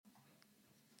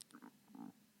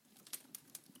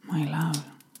my love.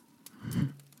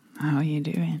 How are you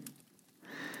doing?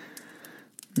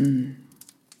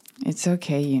 It's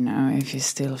okay, if you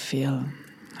still feel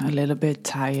a little bit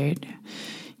tired.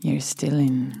 You're still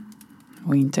in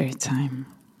winter time.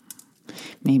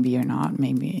 Maybe you're not.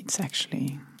 Maybe it's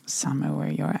actually summer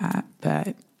where you're at.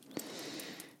 But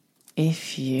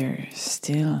if you're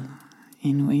still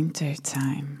in winter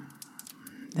time,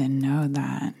 then know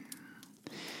that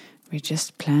we're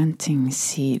just planting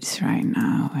seeds right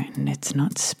now, and it's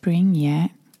not spring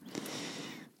yet.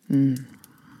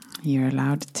 You're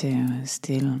allowed to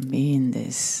still be in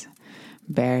this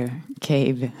bear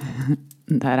cave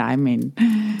that I'm in.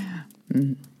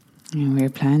 And we're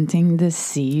planting the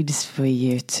seeds for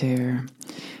you to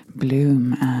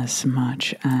bloom as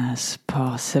much as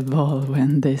possible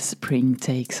when this spring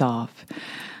takes off.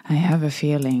 I have a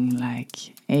feeling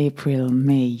like April,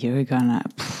 May, you're gonna...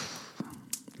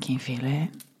 Can you feel it?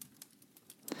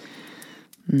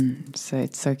 So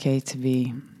it's okay to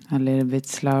be a little bit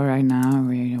slow right now.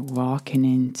 We're walking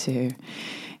into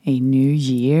a new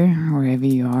year, wherever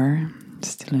you are.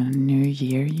 Still a new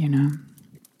year,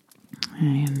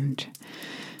 And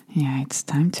yeah, it's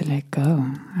time to let go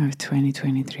of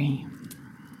 2023.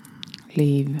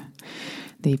 Leave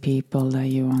the people that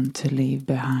you want to leave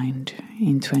behind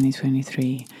in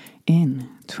 2023 in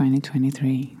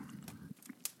 2023.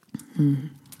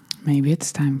 Maybe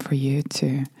it's time for you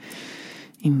to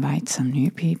invite some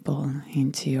new people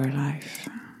into your life.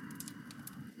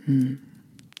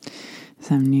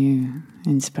 Some new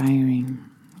inspiring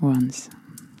ones.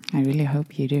 I really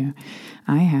hope you do.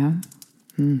 I have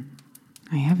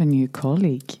a new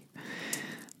colleague.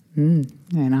 And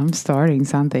I'm starting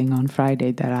something on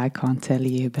Friday that I can't tell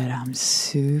you, but I'm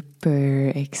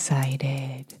super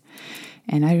excited.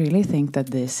 And I really think that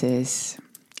this is,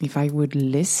 if I would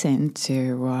listen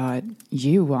to what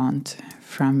you want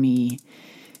from me,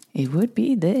 it would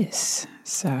be this.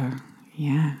 So,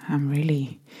 yeah, I'm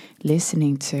really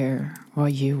listening to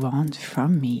what you want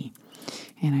from me.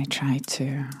 And I try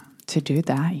to do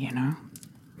that,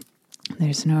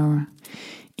 There's no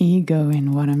ego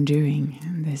in what I'm doing.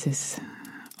 This is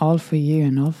all for you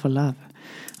and all for love.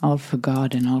 All for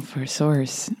God and all for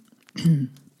Source.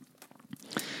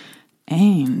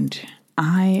 And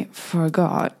I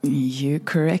forgot, you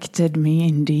corrected me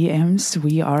in DMs.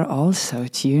 We are also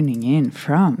tuning in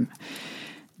from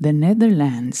the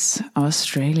Netherlands,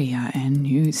 Australia, and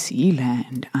New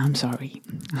Zealand. I'm sorry,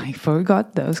 I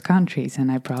forgot those countries,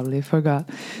 and I probably forgot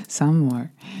some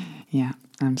more. Yeah,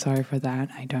 I'm sorry for that.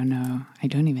 I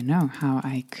don't even know how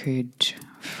I could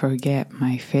forget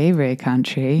my favorite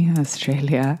country,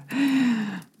 Australia.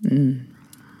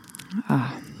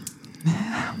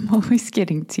 I'm always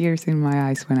getting tears in my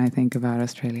eyes when I think about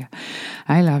Australia.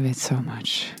 I love it so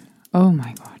much. Oh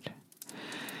my God.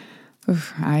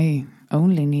 Oof, I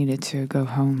only needed to go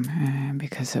home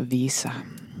because of visa.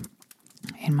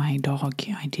 And my dog,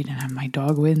 I didn't have my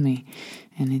dog with me.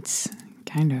 And it's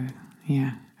kind of,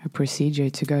 a procedure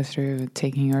to go through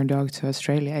taking your dog to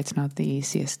Australia. It's not the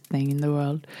easiest thing in the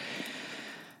world.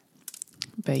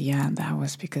 But yeah, that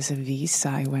was because of visa.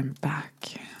 I went back.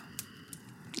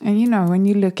 And when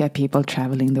you look at people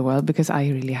traveling the world, because I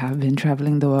really have been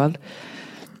traveling the world,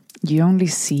 you only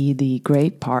see the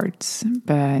great parts.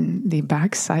 But the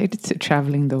backside to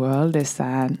traveling the world is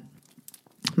that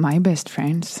my best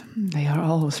friends, they are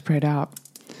all spread out.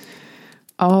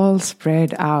 All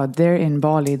spread out. They're in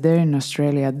Bali, they're in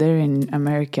Australia, they're in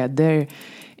America, they're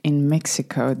in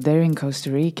Mexico, they're in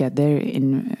Costa Rica, they're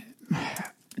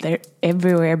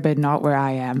everywhere but not where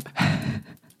I am.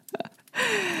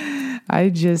 I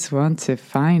just want to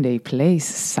find a place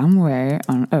somewhere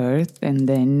on earth and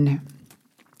then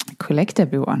collect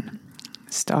everyone.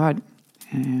 Start,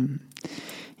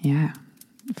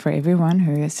 for everyone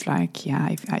who is like,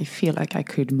 I feel like I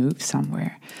could move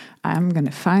somewhere. I'm going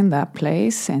to find that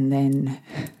place, and then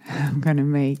I'm going to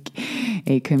make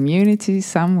a community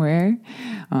somewhere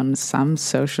on some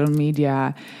social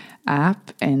media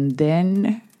app, and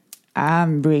then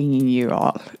I'm bringing you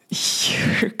all.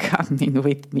 You're coming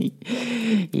with me.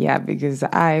 Yeah, because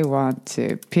I want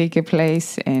to pick a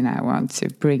place and I want to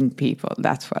bring people.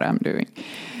 That's what I'm doing.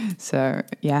 So,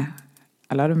 yeah,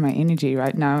 a lot of my energy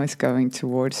right now is going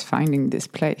towards finding this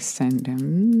place. And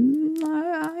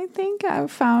I think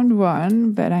I've found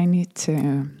one, but I need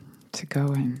to go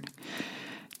and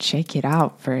check it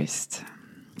out first.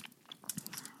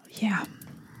 Yeah.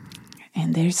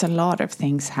 And there's a lot of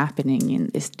things happening in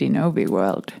this Dinobi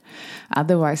world.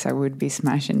 Otherwise, I would be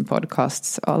smashing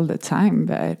podcasts all the time.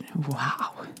 But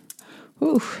wow,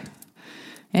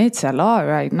 it's a lot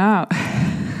right now.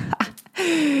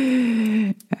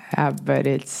 yeah, but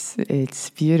it's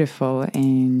beautiful,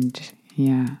 and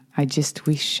yeah, I just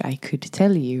wish I could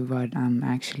tell you what I'm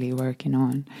actually working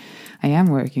on. I am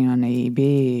working on a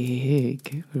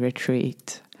big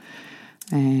retreat.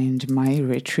 And my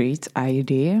retreat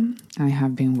idea, I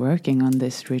have been working on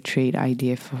this retreat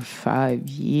idea for 5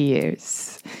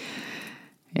 years.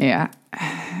 Yeah.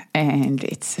 And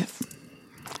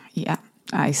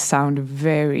I sound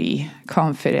very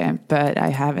confident, but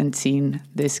I haven't seen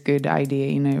this good idea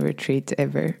in a retreat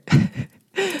ever.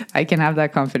 I can have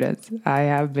that confidence. I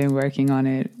have been working on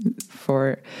it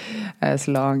for as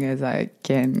long as I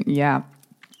can. Yeah.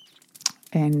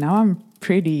 And now I'm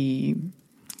pretty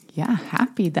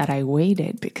happy that I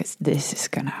waited, because this is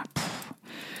gonna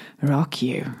rock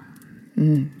you.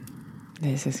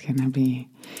 This is gonna be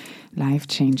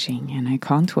life-changing, and I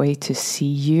can't wait to see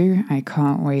you. I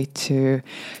can't wait to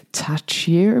touch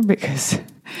you, because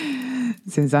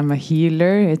since I'm a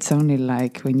healer, it's only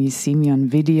like when you see me on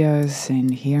videos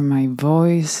and hear my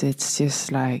voice, it's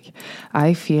just like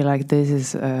I feel like this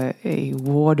is a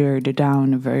watered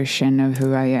down version of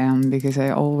who I am, because I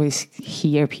always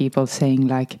hear people saying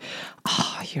like,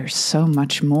 oh, you're so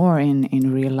much more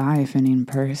in real life and in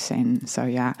person. So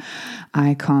yeah,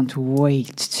 I can't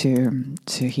wait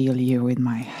to heal you with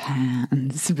my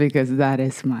hands, because that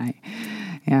is my...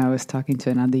 Yeah, I was talking to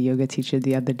another yoga teacher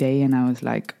the other day, and I was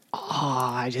like,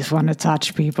 oh, I just want to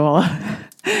touch people.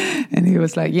 And he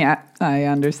was like, yeah, I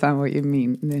understand what you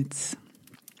mean.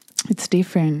 It's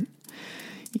different.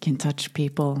 You can touch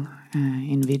people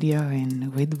in video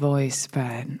and with voice,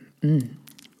 but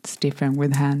it's different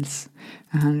with hands,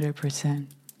 100%.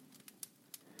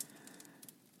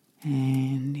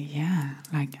 And yeah,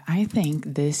 like I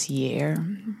think this year,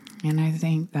 and I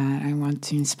think that I want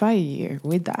to inspire you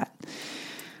with that.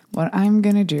 What I'm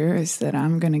going to do is that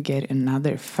I'm going to get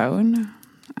another phone.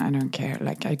 I don't care.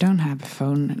 Like, I don't have a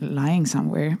phone lying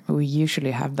somewhere. We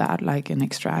usually have that, like an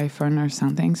extra iPhone or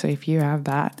something. So if you have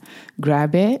that,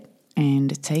 grab it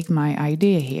and take my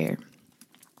idea here.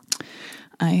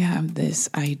 I have this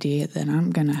idea that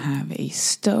I'm going to have a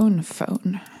stone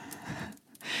phone,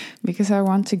 because I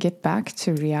want to get back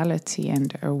to reality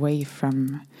and away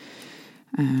from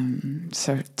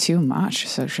too much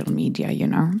social media, you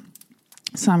know.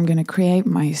 So I'm going to create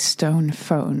my stone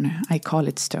phone. I call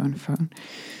it stone phone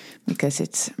because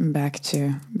it's back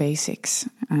to basics.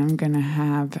 I'm going to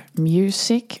have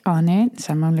music on it.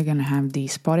 So I'm only going to have the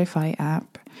Spotify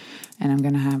app, and I'm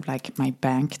going to have like my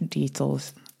bank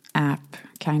details app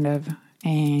kind of,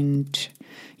 and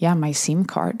yeah, my SIM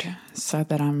card, so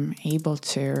that I'm able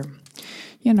to,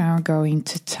 you know, go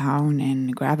into town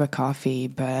and grab a coffee,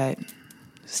 but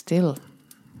still,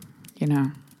 you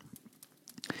know,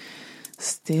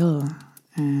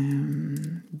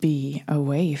 be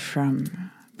away from,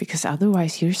 because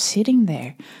otherwise you're sitting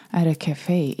there at a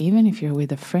cafe, even if you're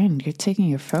with a friend, you're taking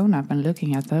your phone up and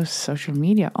looking at those social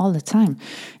media all the time.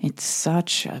 It's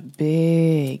such a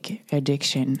big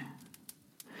addiction.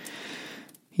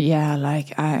 Yeah,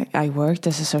 like I worked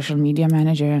as a social media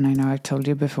manager, and I know I've told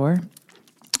you before,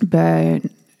 but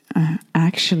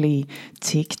actually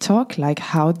TikTok, like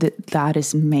how that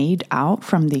is made out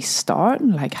from the start,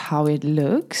 like how it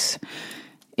looks,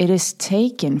 it is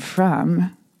taken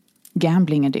from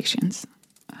gambling addictions.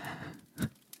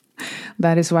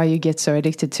 That is why you get so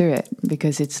addicted to it,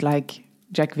 because it's like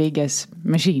Jack Vegas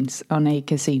machines on a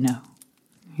casino.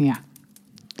 Yeah.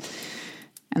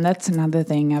 And that's another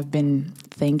thing I've been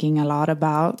thinking a lot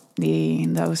about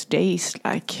in those days.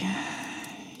 Like,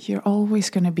 you're always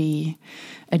going to be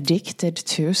addicted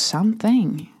to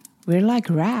something. We're like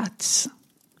rats.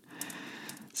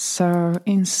 So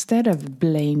instead of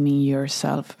blaming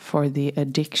yourself for the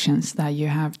addictions that you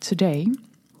have today,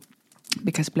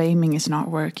 because blaming is not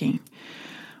working,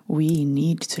 we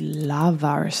need to love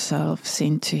ourselves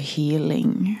into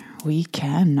healing. We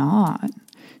cannot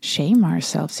shame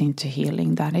ourselves into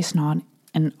healing. That is not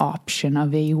an option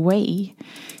of a way.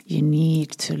 You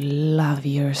need to love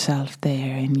yourself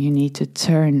there, and you need to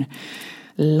turn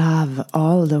love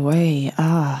all the way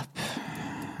up.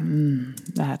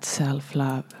 That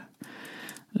self-love.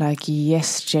 Like,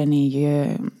 yes,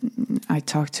 Jenny, I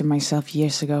talked to myself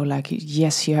years ago, like,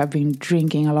 yes, you have been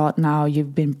drinking a lot now,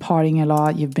 you've been partying a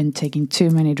lot, you've been taking too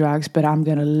many drugs, but I'm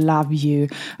gonna love you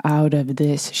out of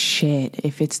this shit.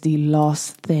 If it's the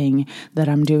last thing that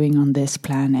I'm doing on this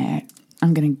planet,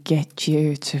 I'm gonna get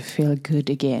you to feel good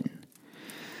again.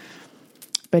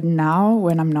 But now,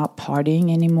 when I'm not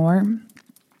partying anymore,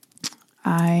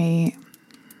 I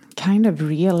kind of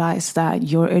realize that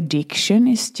your addiction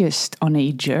is just on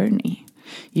a journey.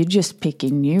 You're just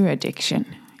picking new addiction.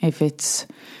 If it's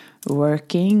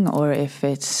working, or if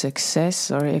it's success,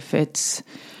 or if it's,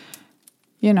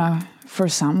 for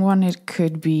someone it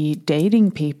could be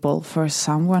dating people, for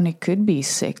someone it could be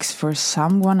sex, for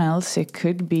someone else it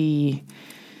could be,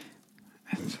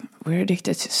 we're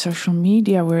addicted to social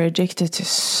media, we're addicted to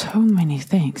so many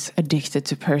things, addicted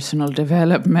to personal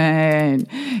development.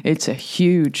 It's a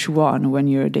huge one when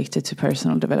you're addicted to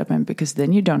personal development, because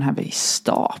then you don't have a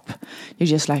stop. You're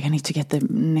just like, I need to get the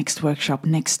next workshop,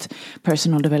 next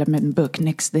personal development book,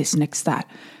 next this, next that.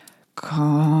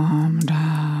 Calm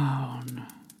down.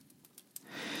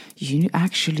 You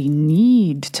actually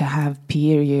need to have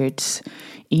periods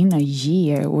in a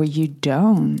year where you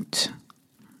don't.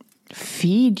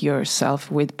 Feed yourself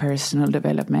with personal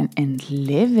development and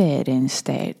live it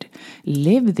instead.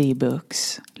 Live the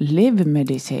books, live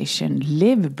meditation,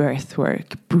 live breath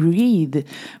work, breathe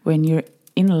when you're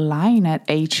in line at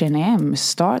H&M.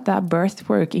 Start that breath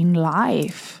work in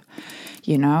life.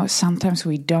 Sometimes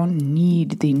we don't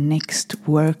need the next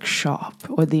workshop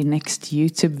or the next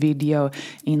YouTube video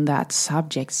in that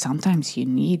subject. Sometimes you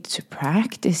need to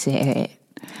practice it.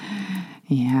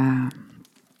 Yeah.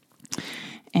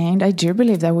 And I do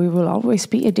believe that we will always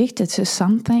be addicted to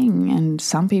something. And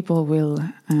some people will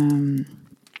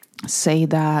say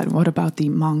that, what about the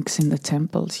monks in the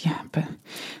temples? Yeah, but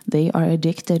they are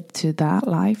addicted to that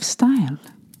lifestyle.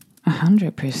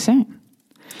 100%.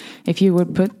 If you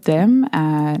would put them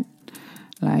at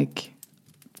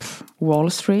Wall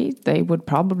Street, they would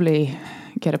probably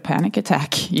get a panic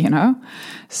attack,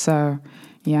 So,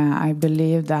 yeah, I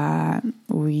believe that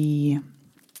we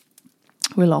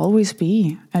will always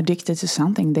be addicted to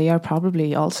something. They are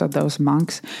probably also, those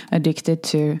monks, addicted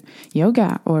to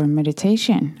yoga or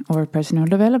meditation or personal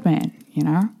development,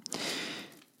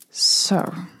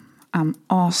 So, I'm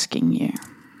asking you,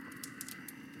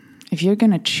 if you're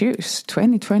going to choose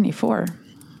 2024,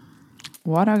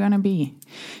 what are going to be?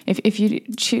 If you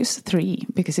choose 3,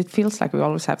 because it feels like we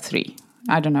always have 3.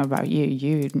 I don't know about you.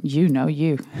 You know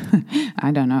you.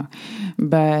 I don't know.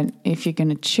 But if you're going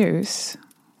to choose,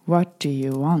 what do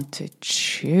you want to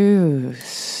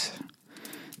choose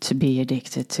to be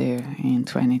addicted to in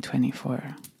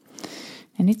 2024?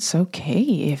 And it's okay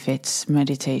if it's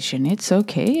meditation. It's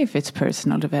okay if it's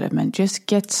personal development. Just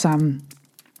get some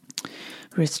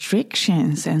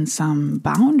restrictions and some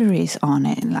boundaries on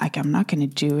it. Like, I'm not going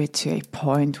to do it to a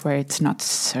point where it's not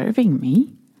serving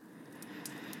me.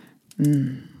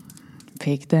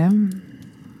 Pick them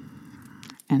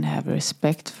and have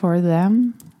respect for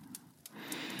them.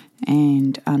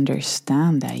 And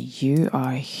understand that you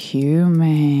are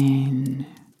human.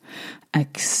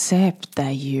 Accept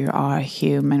that you are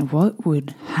human. What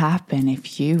would happen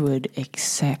if you would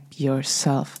accept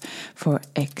yourself for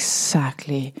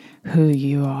exactly who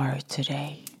you are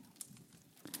today?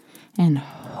 And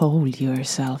hold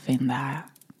yourself in that.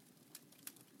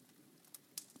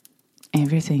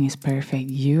 Everything is perfect.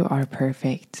 You are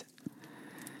perfect.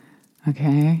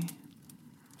 Okay?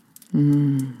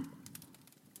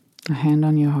 A hand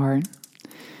on your heart.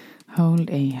 Hold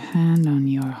a hand on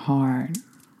your heart.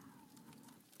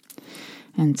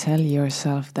 And tell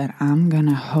yourself that I'm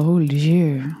gonna hold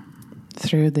you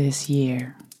through this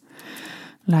year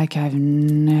like I've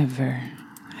never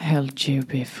held you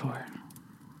before.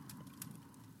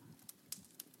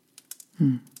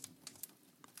 I'm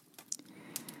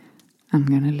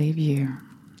gonna leave you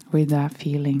with that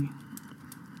feeling,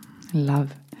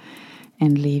 love,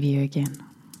 and leave you again.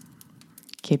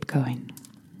 Keep going.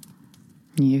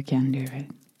 You can do it.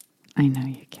 I know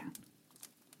you can.